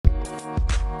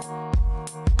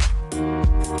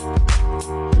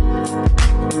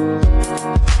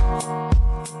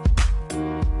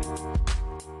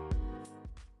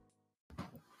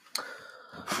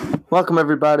Welcome,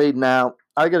 everybody. Now,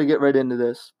 I got to get right into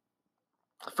this.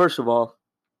 First of all,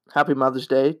 happy Mother's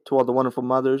Day to all the wonderful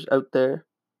mothers out there.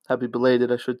 Happy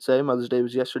belated, I should say. Mother's Day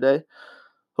was yesterday.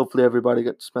 Hopefully, everybody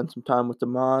got to spend some time with the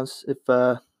moms,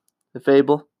 if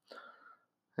able.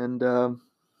 And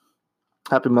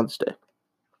happy Mother's Day.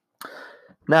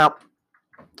 Now,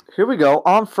 here we go.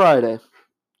 On Friday,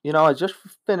 I just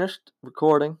finished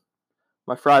recording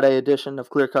my Friday edition of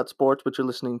Clear Cut Sports, which you're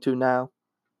listening to now.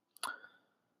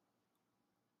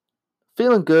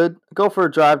 Feeling good. Go for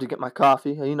a drive to get my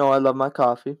coffee. You know I love my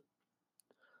coffee.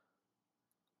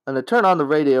 And I turn on the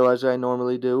radio as I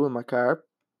normally do in my car.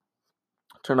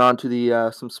 Turn on to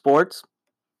the some sports.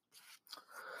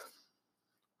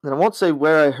 And I won't say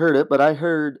where I heard it, but I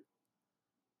heard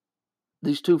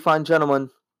these two fine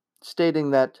gentlemen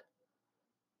stating that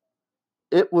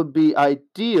it would be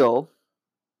ideal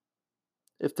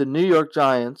if the New York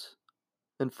Giants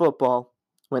in football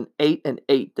went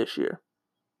 8-8 this year.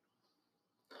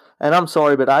 And I'm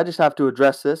sorry, but I just have to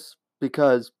address this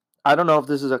because I don't know if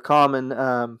this is a common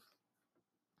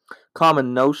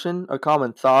notion or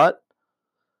common thought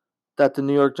that the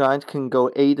New York Giants can go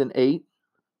 8-8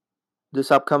 this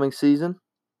upcoming season.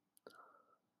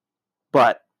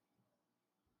 But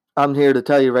I'm here to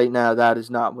tell you right now that is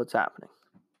not what's happening.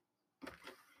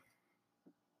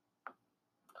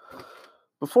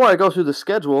 Before I go through the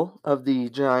schedule of the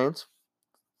Giants,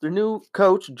 their new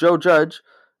coach, Joe Judge,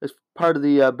 is part of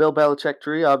the Bill Belichick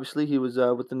tree. Obviously, he was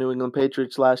with the New England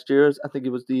Patriots last year. I think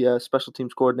he was the special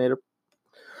teams coordinator.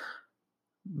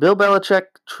 Bill Belichick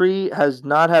tree has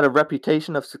not had a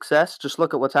reputation of success. Just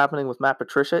look at what's happening with Matt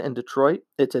Patricia in Detroit.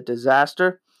 It's a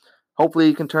disaster. Hopefully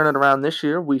he can turn it around this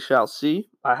year. We shall see.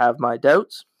 I have my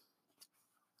doubts.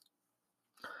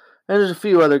 And there's a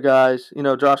few other guys.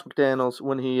 Josh McDaniels,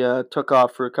 when he took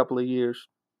off for a couple of years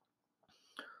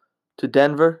to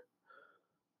Denver.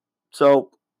 So,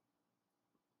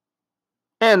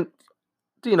 and,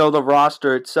 the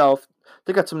roster itself,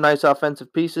 they got some nice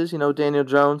offensive pieces. Daniel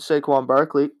Jones, Saquon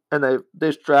Barkley, and they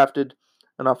just drafted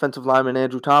an offensive lineman,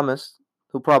 Andrew Thomas,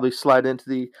 who'll probably slide into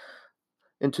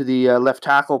the left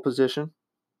tackle position.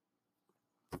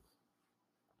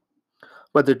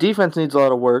 But their defense needs a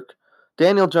lot of work.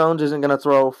 Daniel Jones isn't going to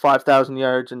throw 5,000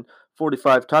 yards and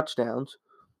 45 touchdowns.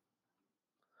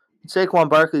 Saquon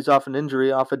Barkley's off an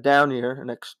injury, off a down year, an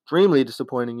extremely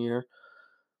disappointing year.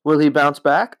 Will he bounce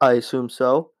back? I assume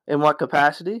so. In what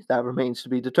capacity? That remains to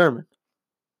be determined.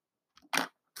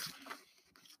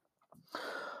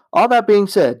 All that being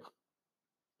said,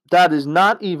 that is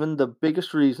not even the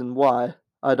biggest reason why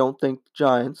I don't think the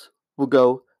Giants will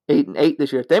go 8-8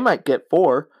 this year. They might get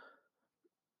 4.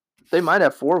 They might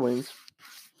have 4 wins.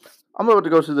 I'm about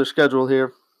to go through their schedule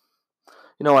here.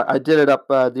 I did it up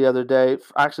the other day.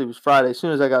 Actually, it was Friday. As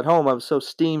soon as I got home, I was so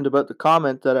steamed about the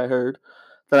comment that I heard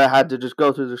that I had to just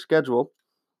go through their schedule.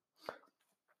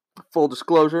 Full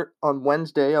disclosure, on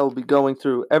Wednesday, I will be going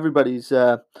through everybody's,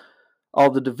 all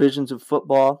the divisions of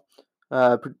football.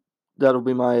 That'll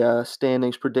be my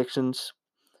standings predictions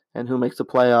and who makes the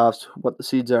playoffs, what the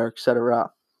seeds are,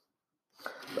 etc.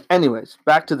 But anyways,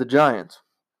 back to the Giants.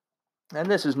 And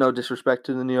this is no disrespect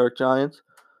to the New York Giants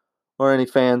or any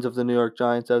fans of the New York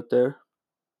Giants out there.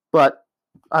 But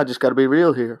I just got to be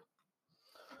real here.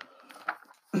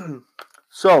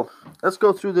 So, let's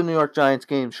go through the New York Giants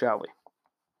game, shall we?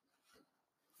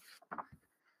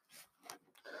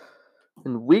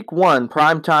 In week 1,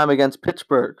 prime time against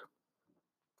Pittsburgh,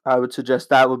 I would suggest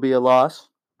that would be a loss.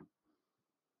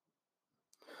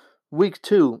 Week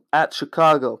 2, at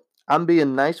Chicago. I'm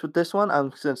being nice with this one. I'm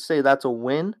going to say that's a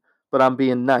win, but I'm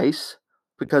being nice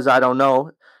because I don't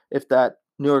know if that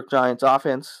New York Giants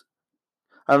offense,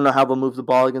 I don't know how they'll move the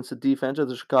ball against the defense of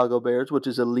the Chicago Bears, which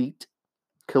is elite.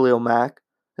 Khalil Mack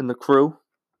and the crew.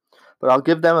 But I'll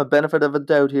give them a benefit of a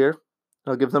doubt here.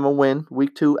 I'll give them a win.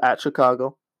 Week 2 at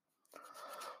Chicago.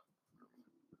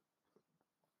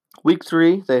 Week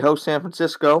 3, they host San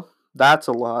Francisco. That's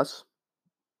a loss.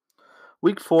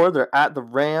 Week 4, they're at the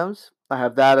Rams. I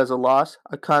have that as a loss.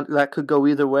 That could go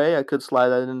either way. I could slide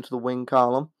that into the win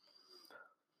column.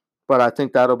 But I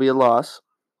think that'll be a loss.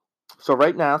 So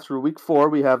right now, through week 4,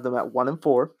 we have them at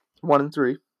 1-4,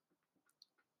 1-3.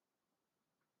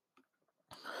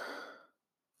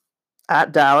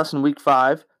 At Dallas in week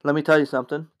 5, let me tell you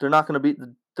something. They're not going to beat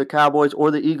the Cowboys or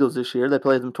the Eagles this year. They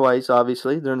played them twice,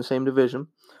 obviously. They're in the same division.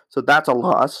 So that's a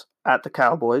loss at the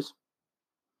Cowboys.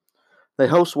 They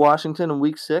host Washington in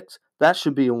week 6. That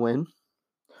should be a win.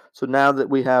 So now that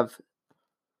we have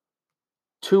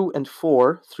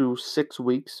 2-4 through 6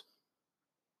 weeks.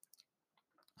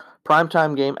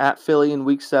 Primetime game at Philly in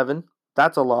week 7.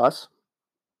 That's a loss.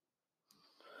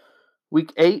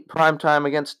 Week 8, primetime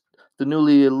against the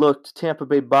newly looked Tampa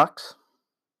Bay Bucks.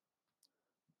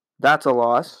 That's a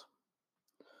loss.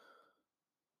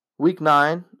 Week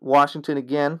 9, Washington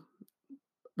again.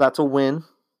 That's a win.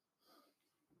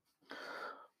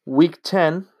 Week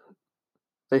 10,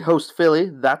 they host Philly.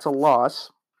 That's a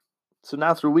loss. So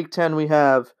now through Week 10, we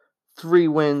have 3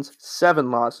 wins, 7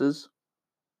 losses.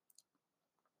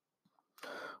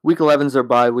 Week 11 is their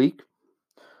bye week.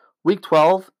 Week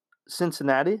 12,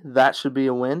 Cincinnati. That should be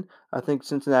a win. I think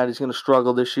Cincinnati's going to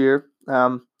struggle this year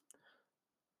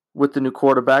with the new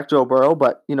quarterback, Joe Burrow.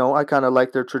 But, I kind of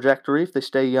like their trajectory if they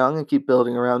stay young and keep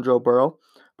building around Joe Burrow.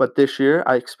 But this year,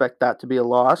 I expect that to be a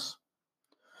loss.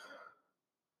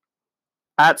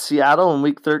 At Seattle in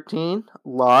Week 13,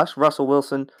 loss. Russell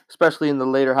Wilson, especially in the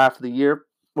later half of the year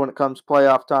when it comes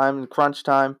playoff time and crunch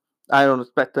time, I don't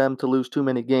expect them to lose too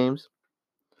many games.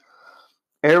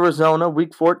 Arizona,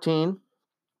 Week 14,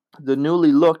 the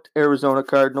newly looked Arizona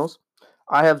Cardinals.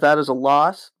 I have that as a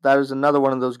loss. That is another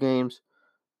one of those games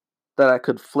that I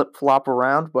could flip-flop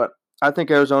around, but I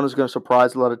think Arizona is going to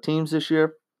surprise a lot of teams this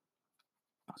year,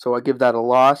 so I give that a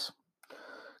loss.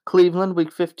 Cleveland,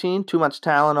 Week 15, too much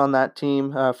talent on that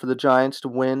team for the Giants to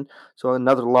win, so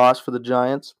another loss for the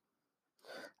Giants.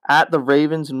 At the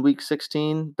Ravens in Week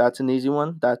 16, that's an easy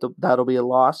one. That'll be a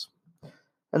loss.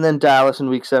 And then Dallas in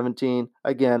Week 17,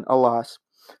 again, a loss.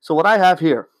 So what I have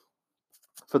here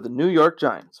for the New York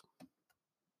Giants,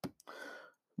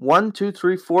 1, 2,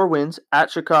 3, 4 wins at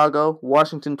Chicago,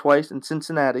 Washington twice, and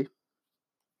Cincinnati.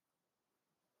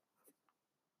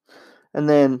 And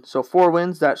then, so 4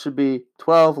 wins, that should be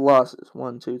 12 losses.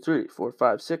 1, 2, 3, 4,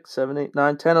 5, 6, 7, 8,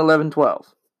 9, 10, 11,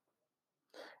 12.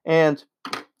 And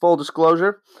full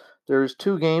disclosure, there's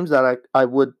 2 games that I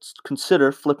would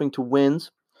consider flipping to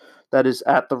wins. That is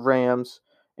at the Rams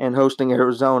and hosting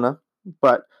Arizona.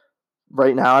 But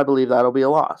right now, I believe that'll be a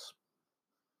loss.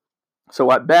 So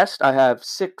at best, I have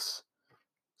 6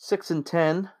 and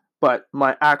 10, but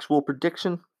my actual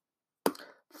prediction,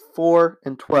 4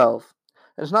 and 12.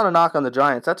 And it's not a knock on the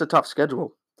Giants. That's a tough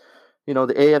schedule. The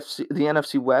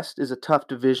NFC West is a tough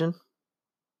division,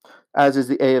 as is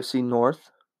the AFC North.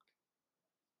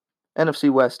 NFC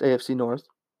West, AFC North.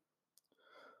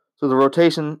 So the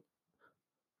rotation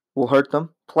will hurt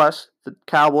them. Plus, the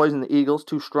Cowboys and the Eagles,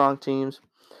 2 strong teams.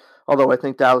 Although I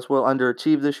think Dallas will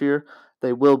underachieve this year,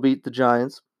 they will beat the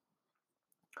Giants.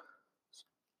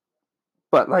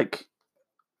 But,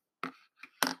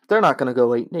 they're not going to go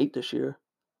 8-8 this year.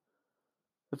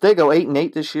 If they go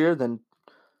 8-8 this year, then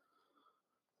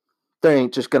they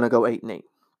ain't just going to go 8-8.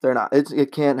 They're not.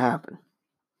 It can't happen.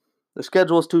 The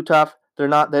schedule is too tough. They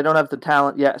don't have the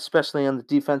talent yet, especially on the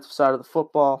defensive side of the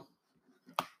football.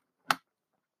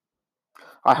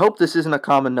 I hope this isn't a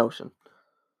common notion.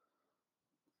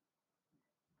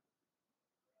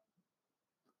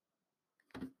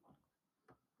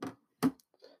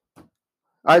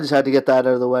 I just had to get that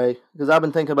out of the way because I've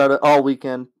been thinking about it all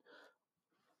weekend.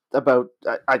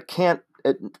 I can't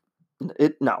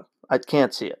no, I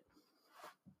can't see it.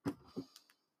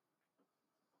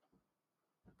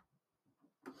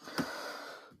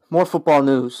 More football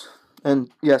news,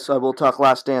 and yes, I will talk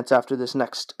Last Dance after this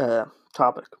next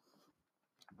topic.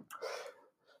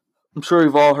 I'm sure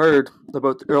you've all heard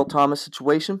about the Earl Thomas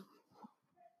situation.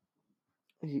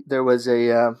 There was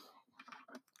it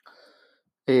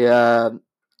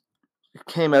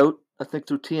came out, I think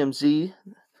through TMZ,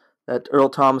 that Earl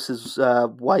Thomas's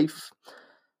wife,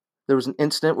 there was an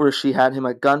incident where she had him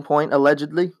at gunpoint,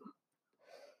 allegedly.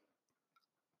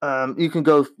 You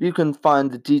can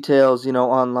find the details,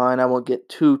 online. I won't get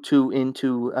too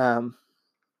into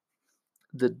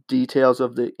the details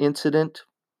of the incident.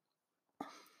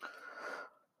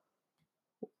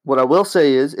 What I will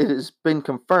say is it has been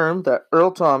confirmed that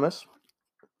Earl Thomas,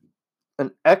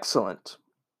 an excellent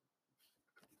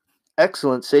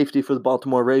safety for the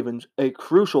Baltimore Ravens, a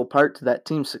crucial part to that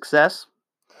team's success.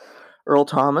 Earl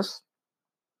Thomas,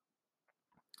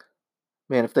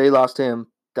 man, if they lost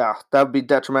him, that would be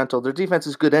detrimental. Their defense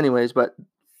is good anyways, but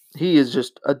he is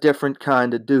just a different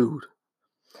kind of dude.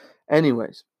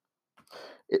 Anyways,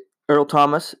 Earl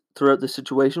Thomas, throughout the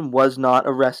situation, was not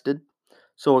arrested.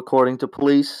 So according to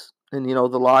police and,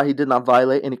 the law, he did not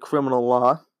violate any criminal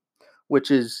law, which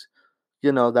is,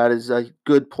 that is a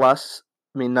good plus.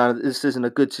 I mean, this isn't a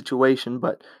good situation,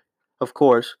 but of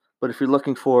course. But if you're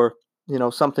looking for,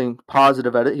 something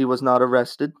positive at it, he was not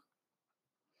arrested.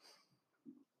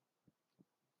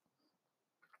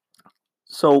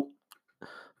 So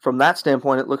from that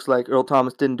standpoint, it looks like Earl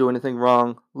Thomas didn't do anything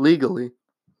wrong legally.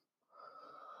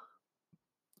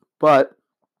 But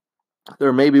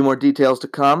there may be more details to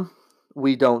come.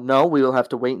 We don't know. We will have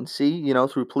to wait and see,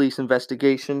 through police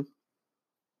investigation,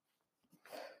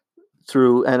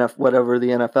 through whatever the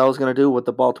NFL is going to do, what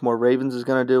the Baltimore Ravens is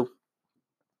going to do.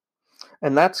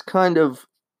 And that's kind of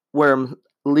where I'm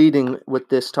leading with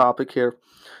this topic here.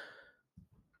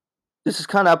 This is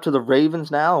kind of up to the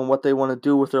Ravens now and what they want to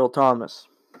do with Earl Thomas.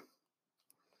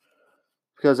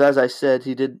 Because as I said,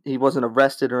 he wasn't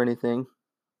arrested or anything.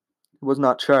 He was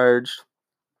not charged.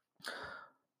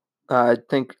 I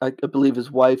believe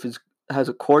his wife has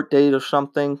a court date or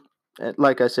something.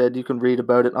 Like I said, you can read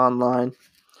about it online.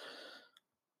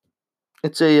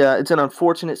 It's an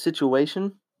unfortunate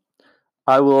situation.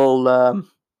 I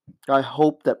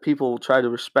hope that people will try to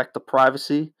respect the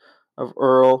privacy of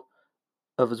Earl,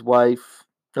 of his wife,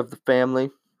 of the family,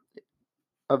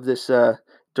 of this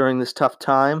during this tough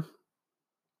time.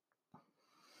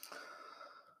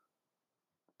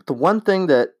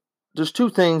 There's two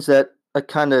things that I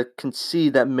kind of can see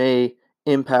that may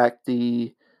impact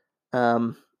the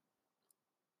outcome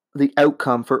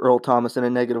for Earl Thomas in a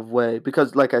negative way.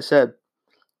 Because, like I said,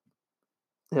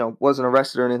 wasn't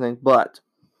arrested or anything. But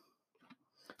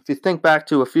if you think back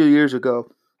to a few years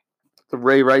ago, the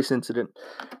Ray Rice incident,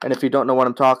 and if you don't know what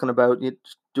I'm talking about, you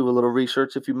just do a little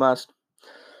research if you must.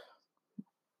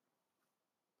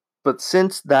 But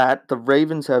since that, the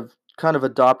Ravens have kind of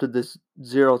adopted this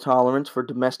zero tolerance for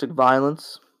domestic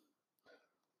violence.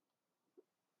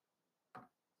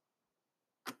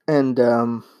 And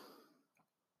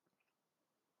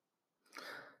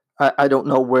I don't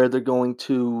know where they're going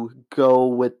to go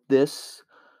with this,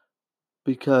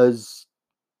 because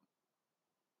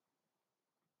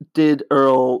did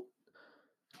Earl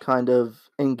kind of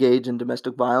engage in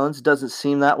domestic violence? Doesn't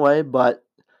seem that way, but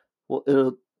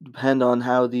it'll depend on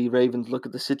how the Ravens look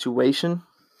at the situation.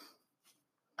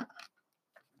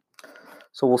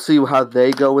 So we'll see how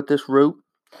they go with this route.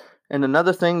 And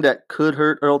another thing that could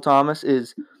hurt Earl Thomas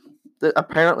is that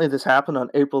apparently this happened on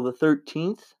April the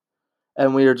 13th,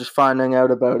 and we are just finding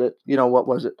out about it. What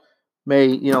was it?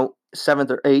 May, 7th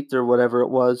or 8th or whatever it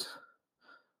was,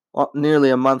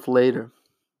 nearly a month later.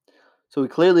 So he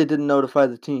clearly didn't notify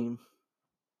the team,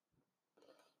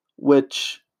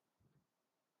 which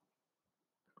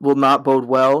will not bode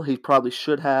well. He probably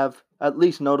should have at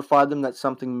least notified them that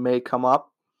something may come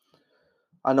up.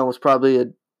 I know it's probably a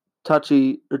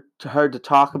touchy or hard to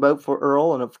talk about for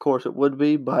Earl, and of course it would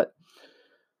be, but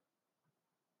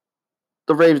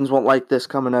the Ravens won't like this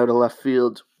coming out of left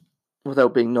field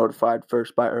without being notified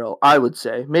first by Earl. I would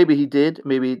say maybe he did,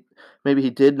 maybe he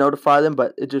did notify them,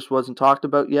 but it just wasn't talked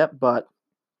about yet. But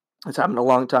it's happened a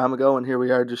long time ago, and here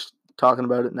we are just talking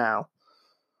about it now.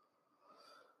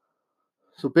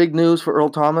 So big news for Earl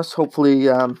Thomas. Hopefully,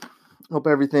 hope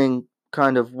everything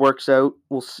kind of works out.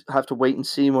 We'll have to wait and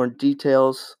see more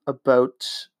details about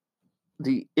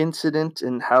the incident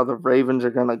and how the Ravens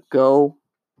are going to go.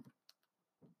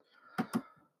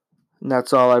 And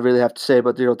that's all I really have to say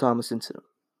about the Earl Thomas incident.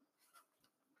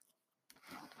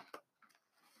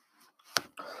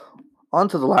 On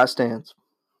to The Last Dance.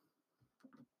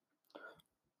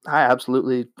 I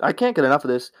can't get enough of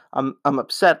this. I'm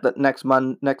upset that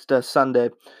next Sunday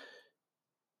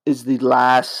is the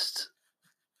last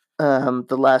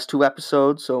two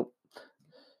episodes. So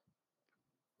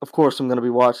of course I'm going to be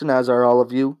watching, as are all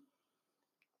of you.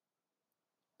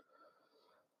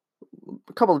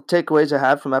 A couple of takeaways I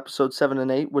had from episode 7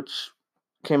 and 8, which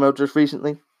came out just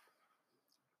recently.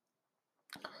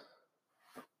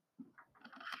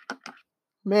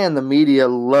 Man, the media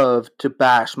loved to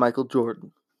bash Michael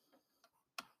Jordan.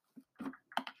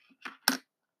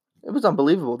 It was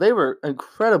unbelievable. They were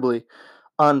incredibly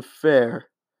unfair.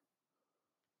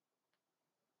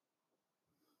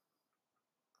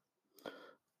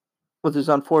 With his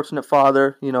unfortunate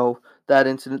father, that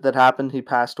incident that happened, he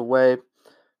passed away.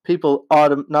 People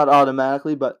not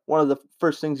automatically, but one of the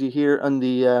first things you hear in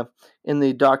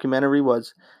the documentary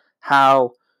was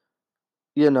how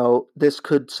this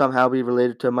could somehow be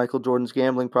related to Michael Jordan's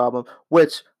gambling problem,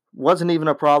 which wasn't even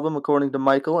a problem according to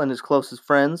Michael and his closest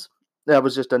friends. That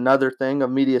was just another thing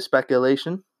of media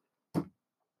speculation.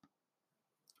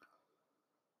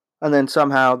 And then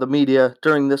somehow the media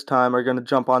during this time are going to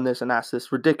jump on this and ask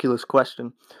this ridiculous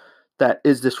question.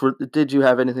 Did you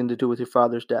have anything to do with your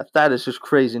father's death? That is just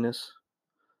craziness.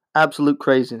 Absolute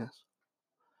craziness.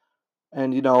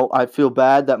 And, I feel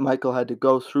bad that Michael had to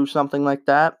go through something like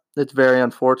that. It's very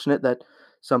unfortunate that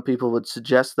some people would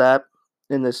suggest that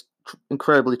in this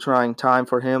incredibly trying time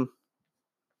for him.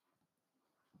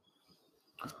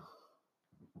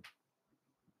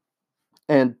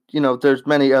 And, there's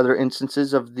many other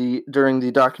instances during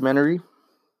the documentary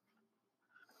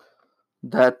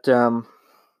that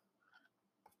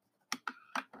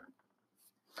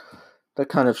that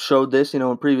kind of showed this.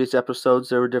 In previous episodes,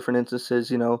 there were different instances,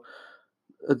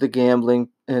 the gambling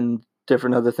and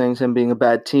different other things, him being a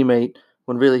bad teammate,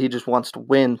 when really he just wants to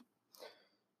win.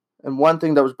 And one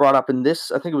thing that was brought up in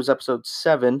this, I think it was episode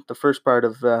 7, the first part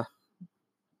of the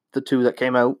 2 that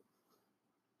came out.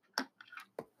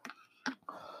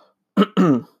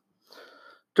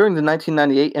 During the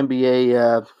 1998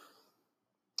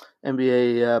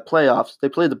 NBA playoffs, they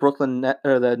played the Brooklyn Net,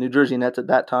 or the New Jersey Nets at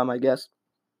that time, I guess.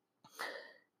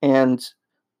 And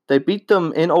they beat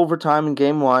them in overtime in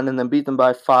game 1 and then beat them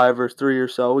by 5 or 3 or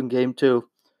so in game 2.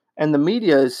 And the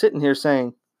media is sitting here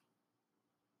saying,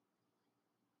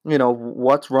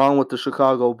 what's wrong with the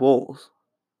Chicago Bulls?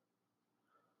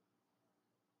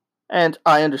 And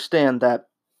I understand that,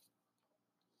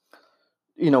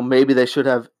 maybe they should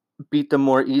have beat them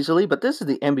more easily, but this is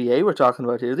the NBA we're talking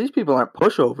about here. These people aren't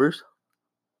pushovers.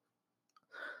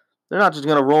 They're not just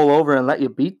going to roll over and let you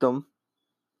beat them.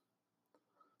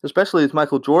 Especially with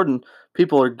Michael Jordan,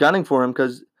 people are gunning for him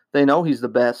because they know he's the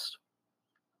best.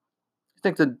 You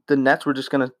think the Nets were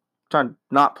just going to try and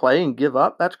not play and give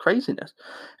up? That's craziness.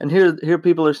 And here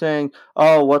people are saying,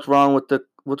 "Oh, what's wrong with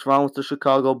the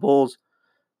Chicago Bulls?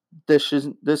 This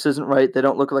isn't right. They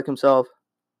don't look like himself."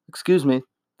 Excuse me.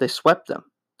 They swept them.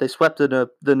 They swept the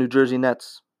New Jersey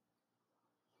Nets.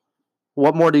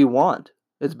 What more do you want?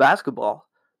 It's basketball.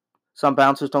 Some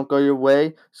bounces don't go your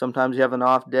way. Sometimes you have an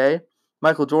off day.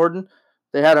 Michael Jordan,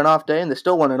 they had an off day and they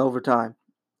still won in overtime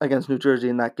against New Jersey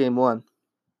in that game 1.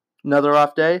 Another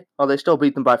off day, they still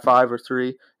beat them by 5 or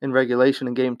 3 in regulation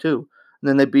in game 2. And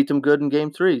then they beat them good in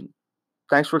game 3.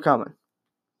 Thanks for coming.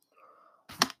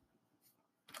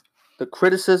 The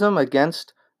criticism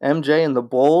against MJ and the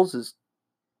Bulls is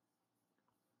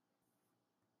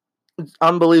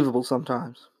unbelievable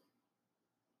sometimes.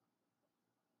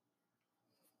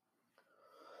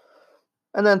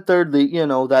 And then thirdly,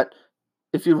 that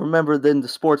if you remember then the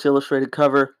Sports Illustrated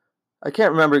cover, I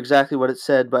can't remember exactly what it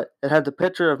said, but it had the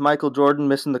picture of Michael Jordan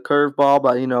missing the curveball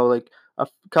by, like a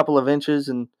couple of inches,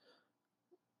 and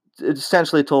it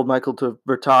essentially told Michael to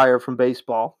retire from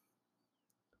baseball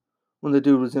when the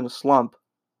dude was in a slump.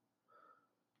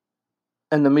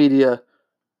 And the media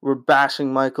were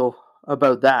bashing Michael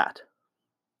about that.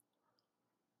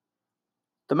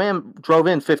 The man drove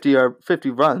in 50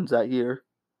 runs that year.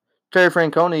 Terry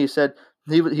Francona said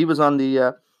he was on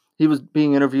the he was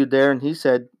being interviewed there, and he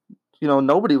said,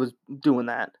 nobody was doing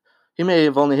that. He may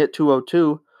have only hit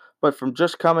 202, but from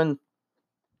just coming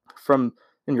from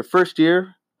in your first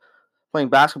year playing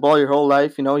basketball your whole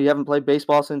life, you haven't played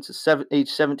baseball since age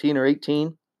 17 or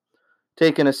 18,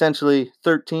 taking essentially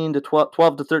 13 to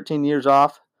 12 to 13 years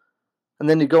off, and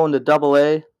then you go into Double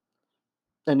A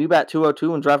and you bat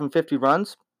 202 and driving 50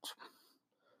 runs.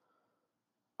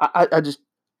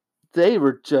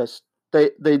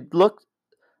 They looked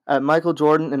at Michael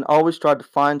Jordan and always tried to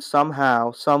find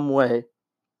somehow, some way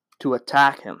to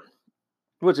attack him,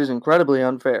 which is incredibly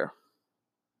unfair.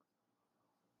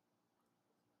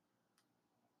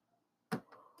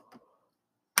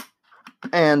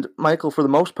 And Michael, for the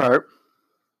most part,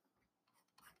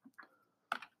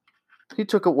 he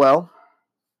took it well.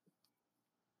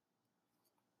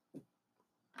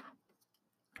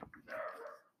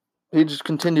 He just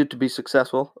continued to be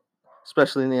successful,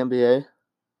 especially in the NBA.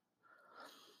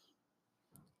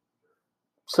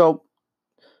 So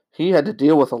he had to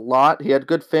deal with a lot. He had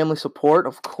good family support,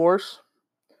 of course,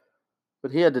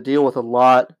 but he had to deal with a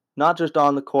lot, not just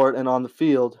on the court and on the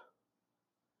field,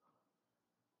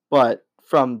 but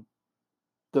from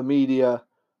the media,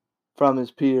 from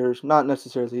his peers, not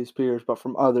necessarily his peers, but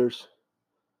from others.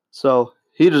 So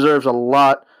he deserves a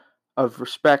lot of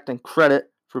respect and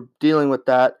credit for dealing with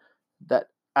that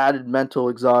added mental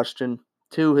exhaustion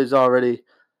to his already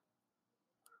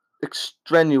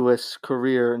extraneous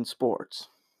career in sports.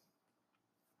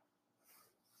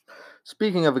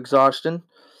 Speaking of exhaustion,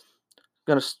 I'm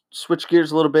going to switch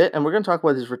gears a little bit, and we're going to talk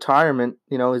about his retirement,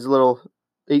 his little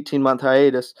 18-month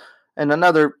hiatus. And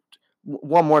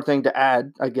one more thing to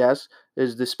add, I guess,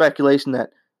 is the speculation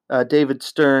that David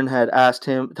Stern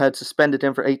had suspended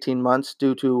him for 18 months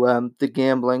due to the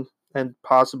gambling and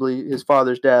possibly his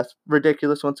father's death.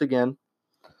 Ridiculous once again.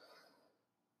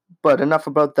 But enough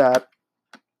about that.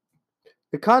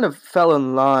 It kind of fell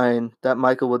in line that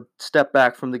Michael would step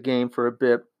back from the game for a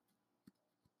bit.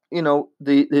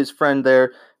 His friend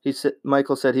there,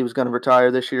 Michael said he was going to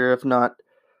retire this year, if not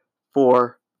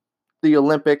for the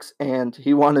Olympics, and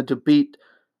he wanted to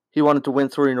win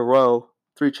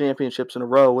 3 championships in a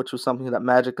row, which was something that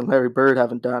Magic and Larry Bird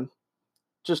haven't done.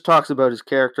 Just talks about his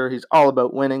character. He's all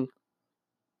about winning.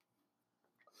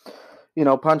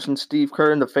 Punching Steve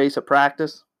Kerr in the face at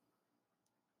practice.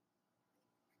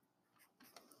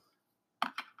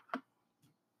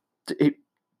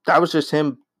 that was just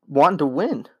him wanting to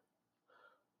win.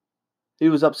 He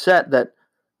was upset that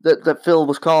Phil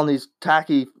was calling these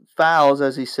tacky fouls,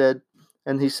 as he said,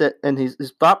 and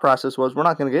his thought process was, we're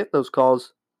not going to get those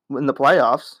calls in the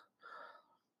playoffs.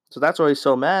 So that's why he's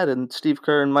so mad. And Steve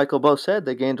Kerr and Michael both said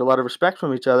they gained a lot of respect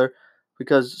from each other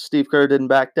because Steve Kerr didn't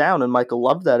back down, and Michael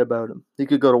loved that about him. He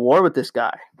could go to war with this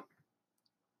guy.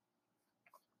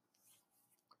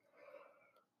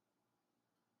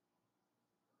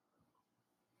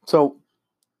 So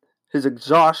his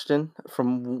exhaustion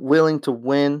from willing to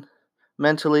win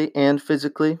mentally and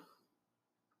physically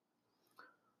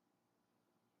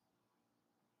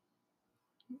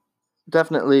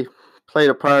definitely played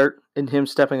a part in him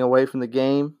stepping away from the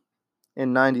game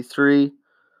in 93.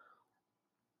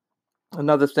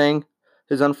 Another thing,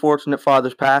 his unfortunate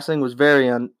father's passing was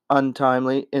very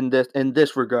untimely in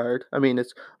this regard. I mean,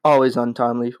 it's always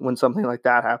untimely when something like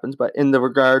that happens, but in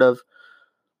regards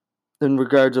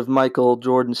of Michael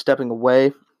Jordan stepping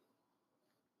away,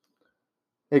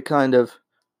 it kind of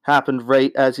happened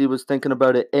right as he was thinking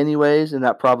about it anyways, and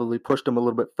that probably pushed him a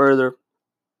little bit further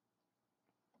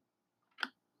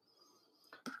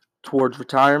towards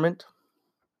retirement.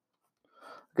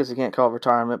 I guess you can't call it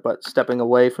retirement, but stepping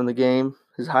away from the game,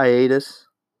 his hiatus.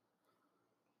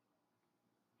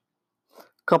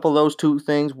 Couple those two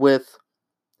things with,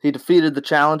 he defeated the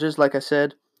challenges, like I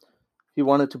said. He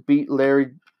wanted to beat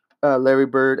Larry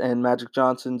Bird and Magic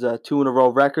Johnson's 2-in-a-row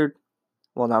record.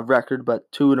 Well, not record, but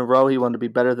 2 in a row. He wanted to be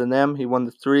better than them. He won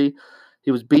the 3.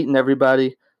 He was beating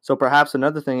everybody. So perhaps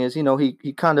another thing is,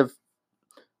 he kind of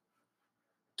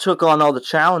took on all the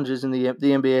challenges the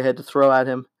NBA had to throw at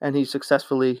him, and he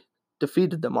successfully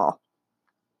defeated them all.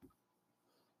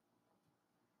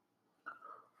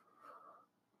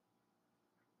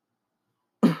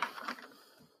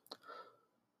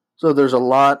 So there was a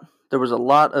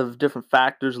lot of different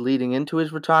factors leading into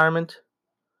his retirement,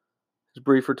 his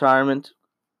brief retirement.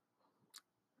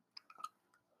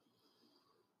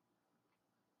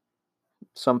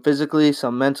 Some physically,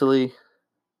 some mentally.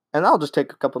 And I'll just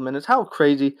take a couple minutes. How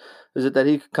crazy is it that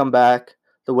he could come back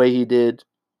the way he did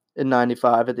in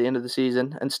 95 at the end of the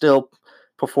season and still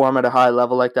perform at a high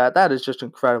level like that? That is just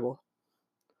incredible.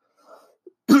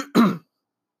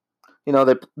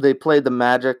 They played the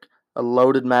Magic, a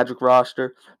loaded Magic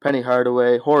roster. Penny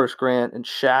Hardaway, Horace Grant, and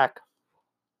Shaq.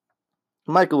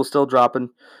 Michael was still dropping.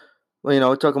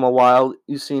 It took him a while,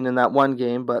 you've seen in that one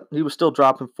game, but he was still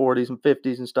dropping 40s and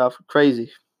 50s and stuff.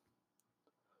 Crazy.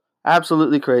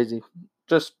 Absolutely crazy.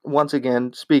 Just once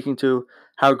again speaking to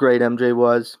how great MJ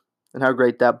was and how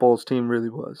great that Bulls team really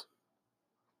was.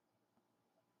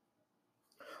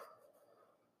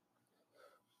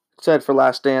 Said for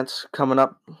Last Dance coming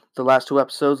up, the last 2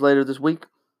 episodes later this week.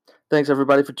 Thanks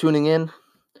everybody for tuning in.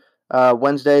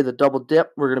 Wednesday, the double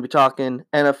dip. We're going to be talking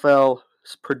NFL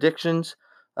predictions.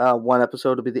 One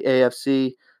episode will be the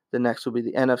AFC, the next will be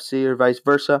the NFC, or vice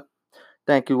versa.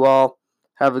 Thank you all.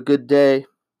 Have a good day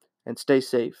and stay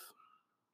safe.